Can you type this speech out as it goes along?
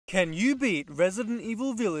Can you beat Resident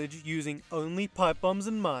Evil Village using only pipe bombs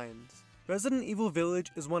and mines? Resident Evil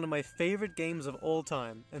Village is one of my favorite games of all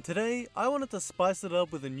time, and today I wanted to spice it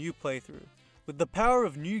up with a new playthrough. With the power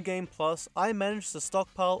of New Game Plus, I managed to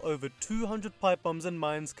stockpile over 200 pipe bombs and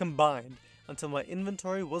mines combined until my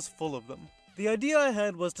inventory was full of them. The idea I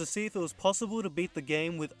had was to see if it was possible to beat the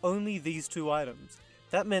game with only these two items.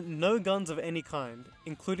 That meant no guns of any kind,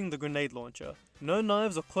 including the grenade launcher. No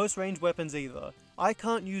knives or close range weapons either. I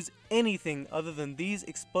can't use anything other than these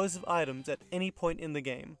explosive items at any point in the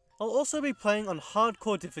game. I'll also be playing on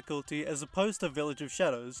hardcore difficulty as opposed to Village of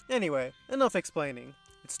Shadows. Anyway, enough explaining.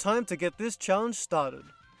 It's time to get this challenge started.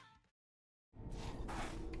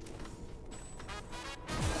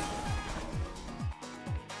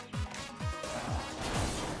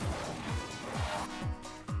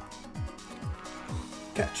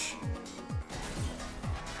 Catch.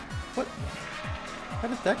 What? How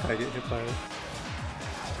did that guy get hit by it?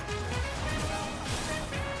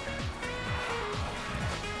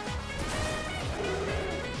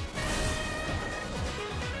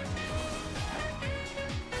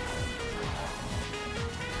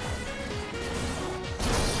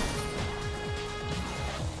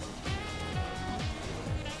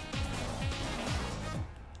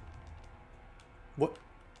 What?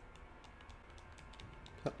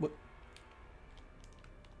 What?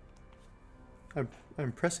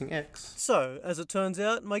 I'm pressing X. So, as it turns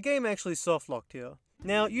out, my game actually soft-locked here.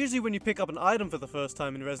 Now, usually when you pick up an item for the first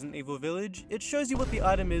time in Resident Evil Village, it shows you what the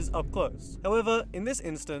item is up close. However, in this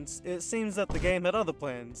instance, it seems that the game had other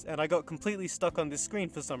plans, and I got completely stuck on this screen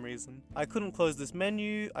for some reason. I couldn't close this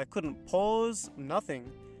menu, I couldn't pause,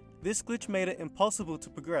 nothing. This glitch made it impossible to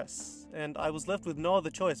progress, and I was left with no other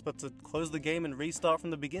choice but to close the game and restart from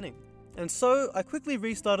the beginning. And so, I quickly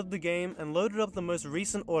restarted the game and loaded up the most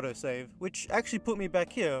recent autosave, which actually put me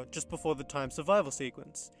back here just before the time survival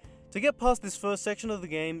sequence. To get past this first section of the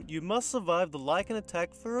game, you must survive the Lycan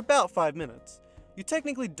attack for about 5 minutes. You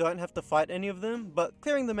technically don't have to fight any of them, but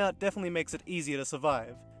clearing them out definitely makes it easier to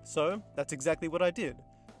survive. So, that's exactly what I did.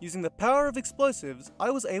 Using the power of explosives, I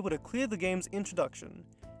was able to clear the game's introduction,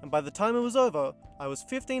 and by the time it was over, I was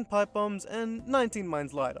 15 pipe bombs and 19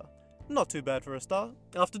 mines lighter. Not too bad for a start.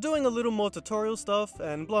 After doing a little more tutorial stuff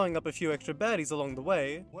and blowing up a few extra baddies along the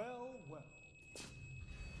way,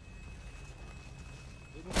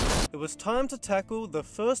 it was time to tackle the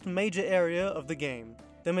first major area of the game,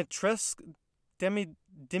 I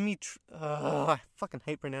fucking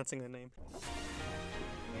hate pronouncing her name.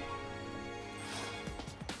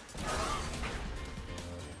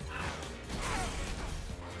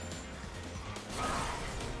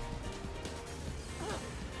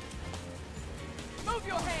 Move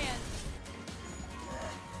your hands!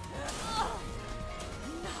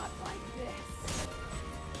 Not like this.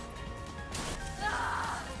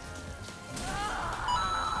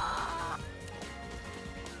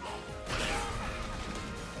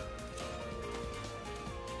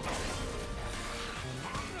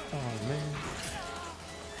 Oh man.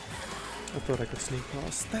 I thought I could sneak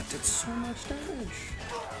past. That did so much damage.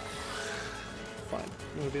 Fine,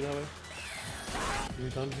 we'll be that way. Are we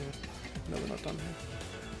done here? No, we're not done here.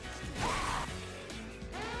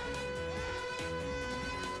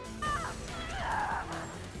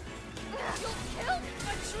 You'll kill a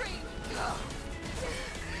tree!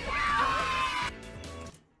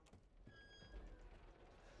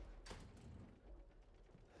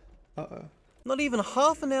 Uh-oh. Not even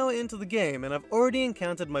half an hour into the game and I've already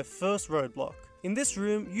encountered my first roadblock. In this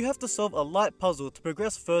room, you have to solve a light puzzle to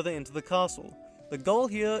progress further into the castle. The goal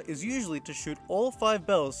here is usually to shoot all 5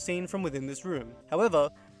 bells seen from within this room. However,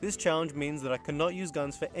 this challenge means that I cannot use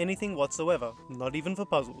guns for anything whatsoever, not even for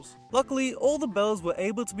puzzles. Luckily, all the bells were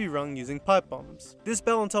able to be rung using pipe bombs. This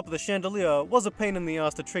bell on top of the chandelier was a pain in the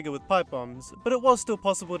ass to trigger with pipe bombs, but it was still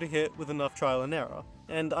possible to hit with enough trial and error.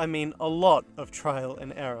 And I mean a lot of trial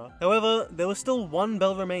and error. However, there was still one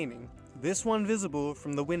bell remaining. This one visible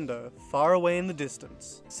from the window, far away in the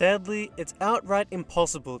distance. Sadly, it's outright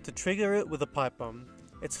impossible to trigger it with a pipe bomb.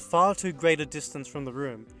 It's far too great a distance from the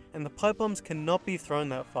room, and the pipe bombs cannot be thrown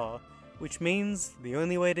that far, which means the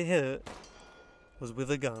only way to hit it was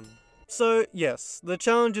with a gun. So yes, the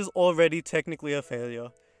challenge is already technically a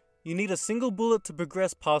failure. You need a single bullet to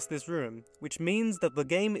progress past this room, which means that the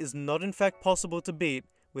game is not in fact possible to beat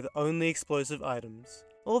with only explosive items.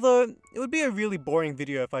 Although, it would be a really boring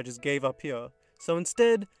video if I just gave up here, so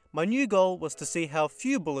instead, my new goal was to see how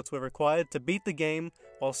few bullets were required to beat the game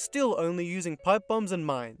while still only using pipe bombs and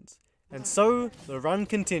mines. And so, the run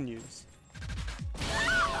continues.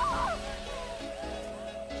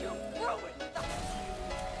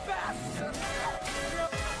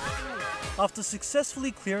 After successfully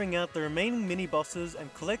clearing out the remaining mini-bosses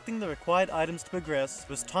and collecting the required items to progress, it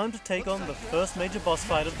was time to take on the first major boss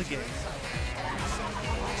fight of the game.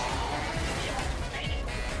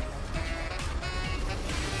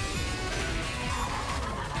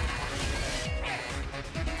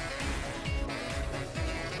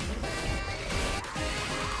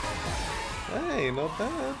 Hey, not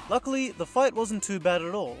bad. Luckily, the fight wasn't too bad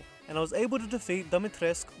at all, and I was able to defeat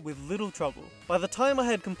Dimitrescu with little trouble. By the time I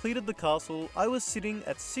had completed the castle, I was sitting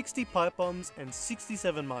at 60 pipe bombs and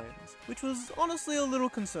 67 mines, which was honestly a little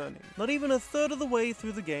concerning. Not even a third of the way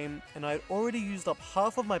through the game, and I had already used up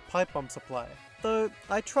half of my pipe bomb supply, though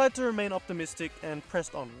I tried to remain optimistic and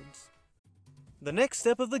pressed onwards. The next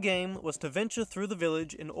step of the game was to venture through the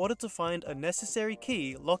village in order to find a necessary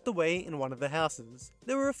key locked away in one of the houses.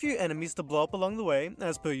 There were a few enemies to blow up along the way,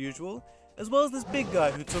 as per usual, as well as this big guy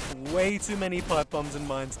who took way too many pipe bombs and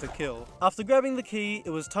mines to kill. After grabbing the key, it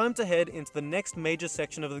was time to head into the next major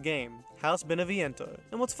section of the game, House Beneviento.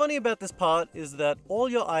 And what's funny about this part is that all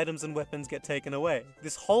your items and weapons get taken away.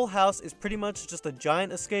 This whole house is pretty much just a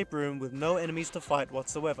giant escape room with no enemies to fight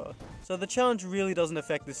whatsoever, so the challenge really doesn't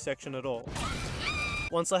affect this section at all.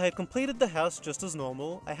 Once I had completed the house just as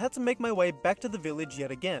normal, I had to make my way back to the village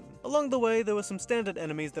yet again. Along the way, there were some standard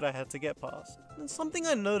enemies that I had to get past. And something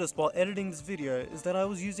I noticed while editing this video is that I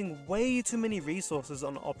was using way too many resources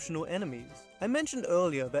on optional enemies. I mentioned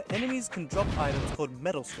earlier that enemies can drop items called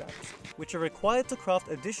metal scraps, which are required to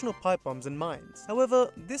craft additional pipe bombs and mines.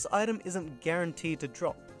 However, this item isn't guaranteed to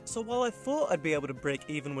drop. So while I thought I'd be able to break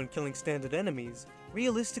even when killing standard enemies,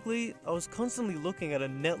 realistically, I was constantly looking at a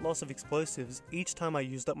net loss of explosives each time I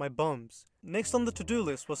used up my bombs. Next on the to-do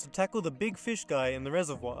list was to tackle the big fish guy in the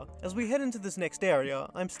reservoir. As we head into this next area,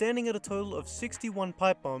 I'm standing at a total of 61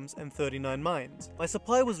 pipe bombs and 39 mines. My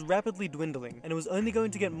supply was rapidly dwindling, and it was only going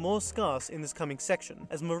to get more scarce in this coming section,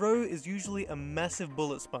 as Moreau is usually a massive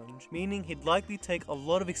bullet sponge, meaning he'd likely take a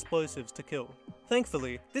lot of explosives to kill.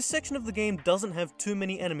 Thankfully, this section of the game doesn't have too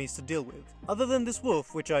many enemies to deal with. Other than this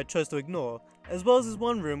wolf, which I chose to ignore, as well as this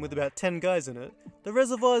one room with about 10 guys in it, the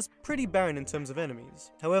reservoir is pretty barren in terms of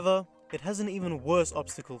enemies. However, it has an even worse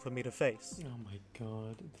obstacle for me to face. Oh my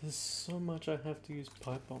god, there's so much I have to use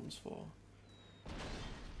pipe bombs for.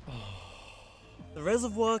 The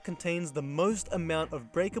reservoir contains the most amount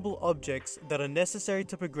of breakable objects that are necessary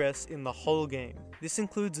to progress in the whole game. This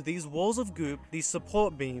includes these walls of goop, these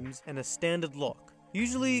support beams, and a standard lock.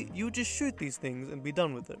 Usually, you would just shoot these things and be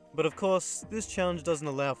done with it. But of course, this challenge doesn't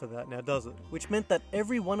allow for that, now does it? Which meant that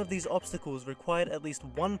every one of these obstacles required at least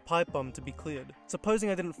one pipe bomb to be cleared. Supposing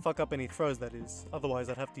I didn't fuck up any throws, that is. Otherwise,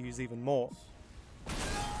 I'd have to use even more.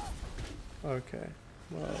 Okay,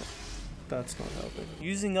 well, that's not helping.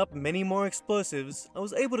 Using up many more explosives, I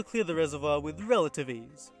was able to clear the reservoir with relative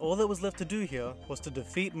ease. All that was left to do here was to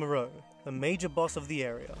defeat Moreau, the major boss of the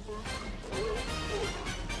area.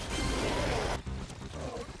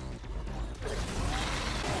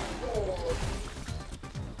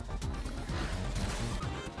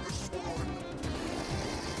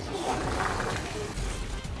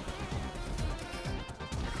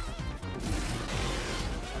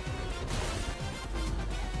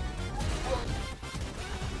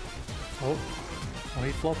 Oh,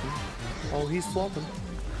 he's flopping. Oh, he's flopping.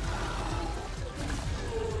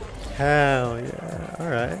 Hell yeah,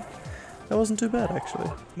 alright. That wasn't too bad, actually.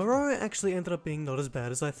 Moreau actually ended up being not as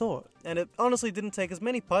bad as I thought, and it honestly didn't take as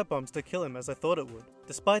many pipe bombs to kill him as I thought it would.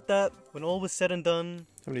 Despite that, when all was said and done...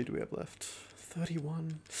 How many do we have left?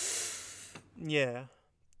 31? Yeah,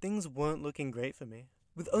 things weren't looking great for me.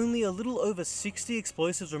 With only a little over 60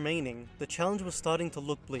 explosives remaining, the challenge was starting to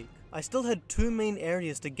look bleak. I still had 2 main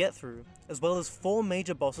areas to get through, as well as 4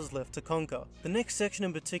 major bosses left to conquer. The next section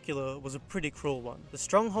in particular was a pretty cruel one. The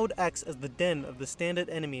Stronghold acts as the den of the standard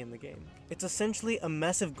enemy in the game. It's essentially a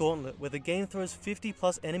massive gauntlet where the game throws 50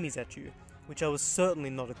 plus enemies at you, which I was certainly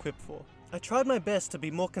not equipped for. I tried my best to be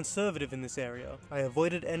more conservative in this area. I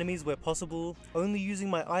avoided enemies where possible, only using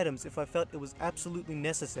my items if I felt it was absolutely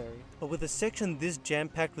necessary. But with a section this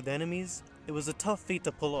jam-packed with enemies, it was a tough feat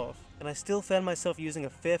to pull off, and I still found myself using a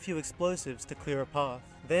fair few explosives to clear a path.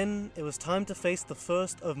 Then, it was time to face the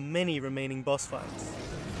first of many remaining boss fights.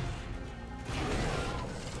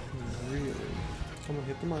 Really? Come on,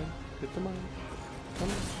 hit the mine. Hit the mine. Come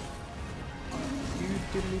on. You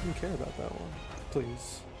didn't even care about that one.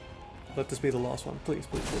 Please. Let this be the last one. Please,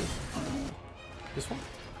 please, please. This one?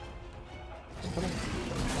 Come on.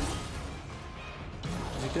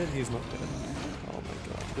 Is he dead? He's not dead. Oh my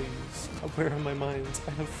god, please. Where are my mines?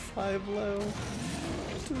 I have 5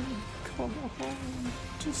 left. Dude, come on.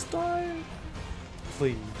 Just die.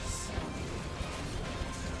 Please.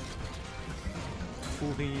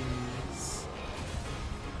 Please.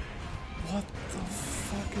 What the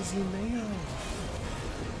fuck is he made of?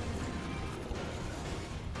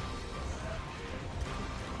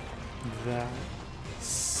 That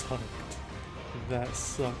sucked. That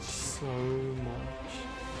sucked so much.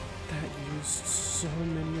 That used so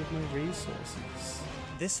many of my resources.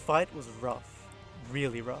 This fight was rough.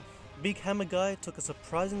 Really rough. Big Hammer Guy took a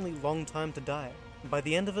surprisingly long time to die. By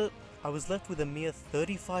the end of it, I was left with a mere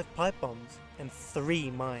 35 pipe bombs and 3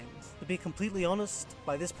 mines. To be completely honest,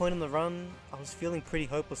 by this point in the run, I was feeling pretty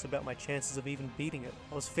hopeless about my chances of even beating it.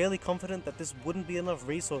 I was fairly confident that this wouldn't be enough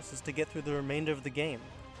resources to get through the remainder of the game,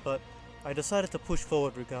 but I decided to push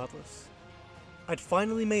forward regardless. I'd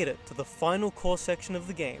finally made it to the final core section of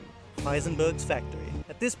the game, Heisenberg's factory.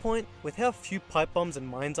 At this point, with how few pipe bombs and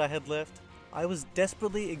mines I had left, I was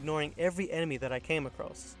desperately ignoring every enemy that I came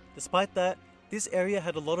across. Despite that, this area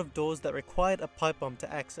had a lot of doors that required a pipe bomb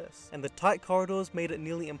to access, and the tight corridors made it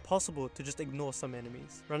nearly impossible to just ignore some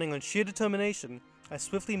enemies. Running on sheer determination, I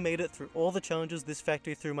swiftly made it through all the challenges this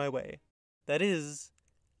factory threw my way. That is,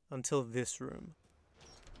 until this room.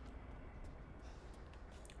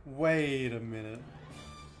 Wait a minute.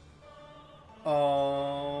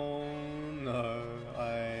 Oh no,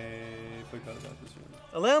 I forgot about this room.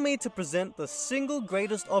 Allow me to present the single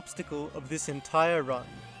greatest obstacle of this entire run.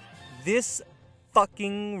 This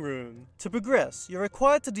fucking room. To progress, you're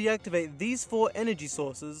required to deactivate these 4 energy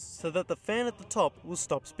sources so that the fan at the top will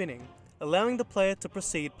stop spinning, allowing the player to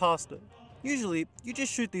proceed past it. Usually, you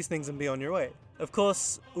just shoot these things and be on your way. Of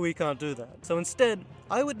course, we can't do that. So instead,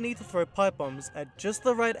 I would need to throw pipe bombs at just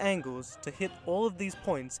the right angles to hit all of these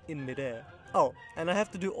points in midair. Oh, and I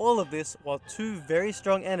have to do all of this while 2 very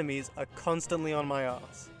strong enemies are constantly on my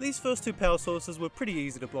ass. These first 2 power sources were pretty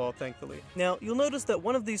easy to blow up, thankfully. Now, you'll notice that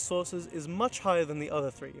one of these sources is much higher than the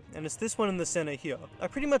other 3, and it's this one in the center here. I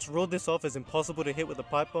pretty much ruled this off as impossible to hit with a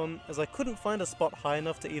pipe bomb, as I couldn't find a spot high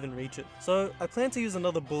enough to even reach it. So, I plan to use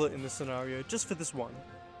another bullet in this scenario just for this one.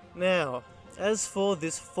 Now, as for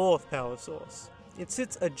this 4th power source, it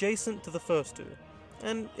sits adjacent to the first 2,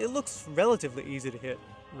 and it looks relatively easy to hit,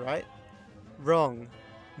 right? Wrong.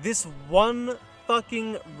 This one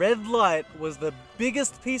fucking red light was the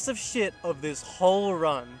biggest piece of shit of this whole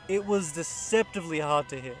run. It was deceptively hard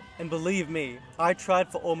to hit, and believe me, I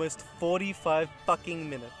tried for almost 45 fucking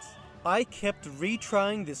minutes. I kept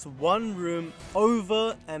retrying this one room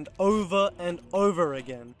over and over and over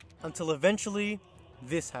again, until eventually,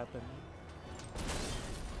 this happened.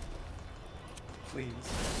 Please,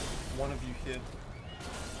 one of you hit.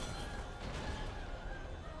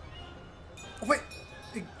 Oh, wait!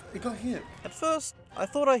 It got hit. At first, I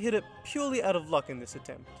thought I hit it purely out of luck in this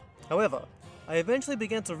attempt. However, I eventually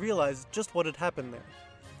began to realize just what had happened there.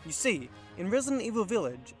 You see, in Resident Evil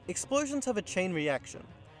Village, explosions have a chain reaction.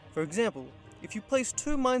 For example, if you place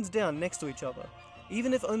 2 mines down next to each other,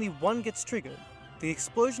 even if only one gets triggered, the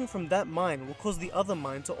explosion from that mine will cause the other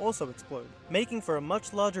mine to also explode, making for a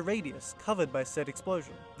much larger radius covered by said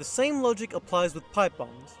explosion. The same logic applies with pipe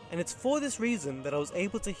bombs, and it's for this reason that I was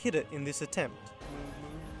able to hit it in this attempt.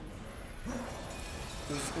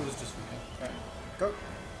 It was just for me. Alright, go.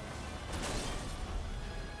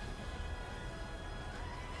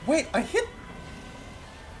 Wait, I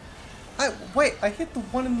hit the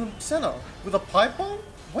one in the center with a pipe bomb?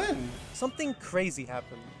 When? Something crazy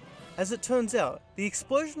happened. As it turns out, the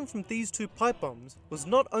explosion from these 2 pipe bombs was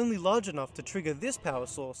not only large enough to trigger this power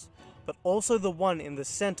source, but also the one in the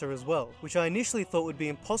center as well, which I initially thought would be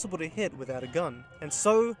impossible to hit without a gun. And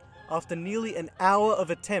so, after nearly an hour of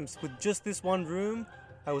attempts with just this one room,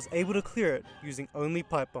 I was able to clear it using only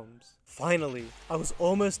pipe bombs. Finally, I was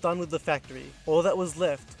almost done with the factory. All that was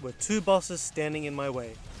left were 2 bosses standing in my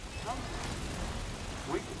way.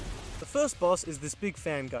 The first boss is this big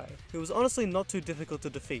fan guy, who was honestly not too difficult to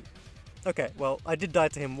defeat. Okay, well, I did die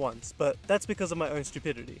to him once, but that's because of my own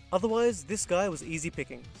stupidity. Otherwise, this guy was easy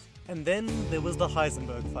pickings. And then there was the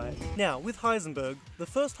Heisenberg fight. Now, with Heisenberg, the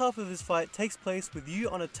first half of this fight takes place with you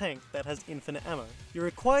on a tank that has infinite ammo. You're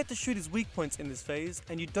required to shoot his weak points in this phase,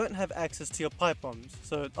 and you don't have access to your pipe bombs,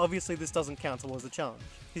 so obviously this doesn't count towards the challenge.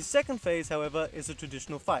 His second phase, however, is a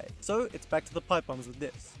traditional fight, so it's back to the pipe bombs with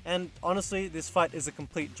this. And honestly, this fight is a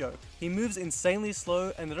complete joke. He moves insanely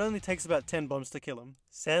slow, and it only takes about 10 bombs to kill him.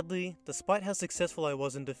 Sadly, despite how successful I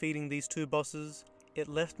was in defeating these 2 bosses, it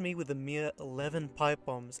left me with a mere 11 pipe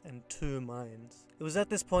bombs and 2 mines. It was at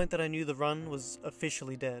this point that I knew the run was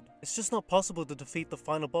officially dead. It's just not possible to defeat the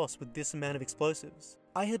final boss with this amount of explosives.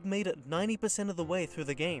 I had made it 90% of the way through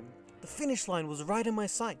the game. The finish line was right in my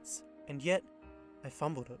sights, and yet, I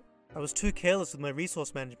fumbled it. I was too careless with my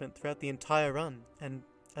resource management throughout the entire run, and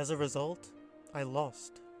as a result, I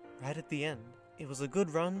lost, right at the end. It was a good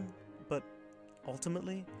run, but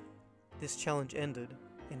ultimately, this challenge ended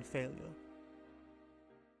in failure.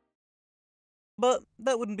 But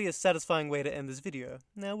that wouldn't be a satisfying way to end this video,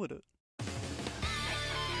 now would it?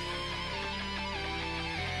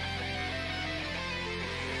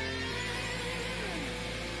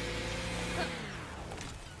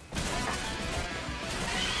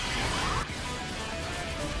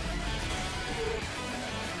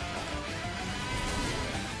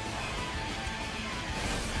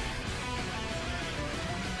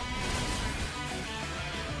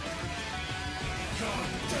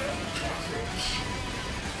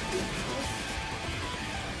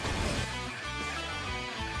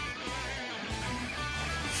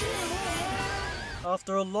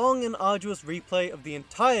 After a long and arduous replay of the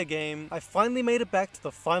entire game, I finally made it back to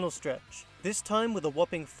the final stretch, this time with a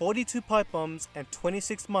whopping 42 pipe bombs and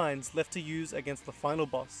 26 mines left to use against the final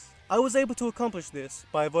boss. I was able to accomplish this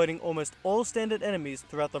by avoiding almost all standard enemies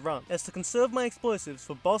throughout the run, as to conserve my explosives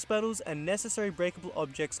for boss battles and necessary breakable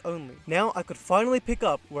objects only. Now I could finally pick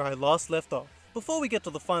up where I last left off. Before we get to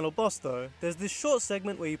the final boss though, there's this short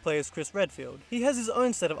segment where you play as Chris Redfield. He has his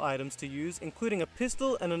own set of items to use, including a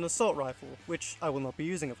pistol and an assault rifle, which I will not be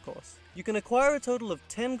using of course. You can acquire a total of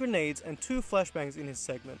 10 grenades and 2 flashbangs in his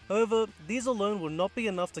segment. However, these alone will not be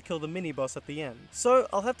enough to kill the mini-boss at the end. So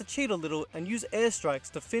I'll have to cheat a little and use airstrikes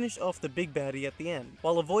to finish off the big baddie at the end,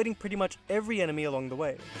 while avoiding pretty much every enemy along the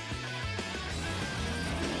way.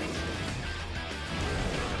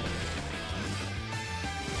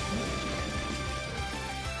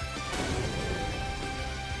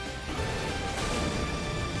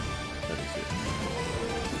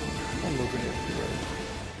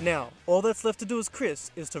 Now, all that's left to do as Chris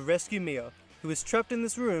is to rescue Mia, who is trapped in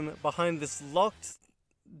this room behind this locked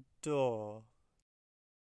door.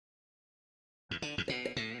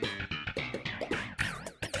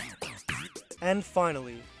 And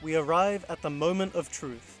finally, we arrive at the moment of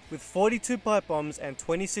truth. With 42 pipe bombs and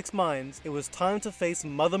 26 mines, it was time to face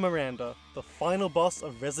Mother Miranda, the final boss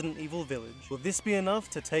of Resident Evil Village. Will this be enough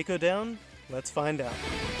to take her down? Let's find out.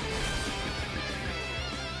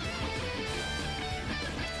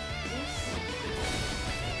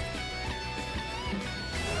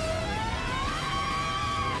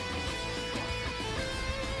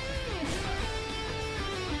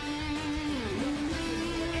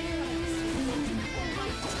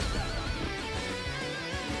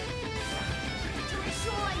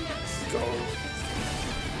 Go.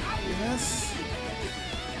 Yes.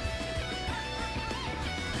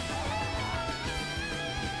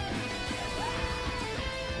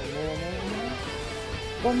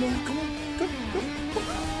 One more. Come on. Go.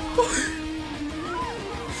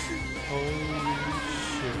 Holy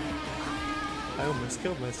shit. I almost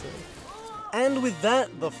killed myself. And with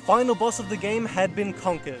that, the final boss of the game had been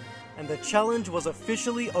conquered, and the challenge was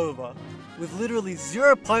officially over. With literally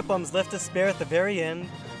 0 pipe bombs left to spare at the very end,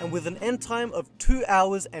 and with an end time of 2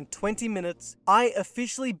 hours and 20 minutes, I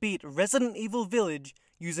officially beat Resident Evil Village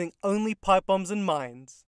using only pipe bombs and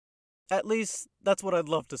mines. At least, that's what I'd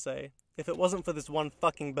love to say, if it wasn't for this one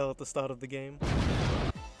fucking bell at the start of the game.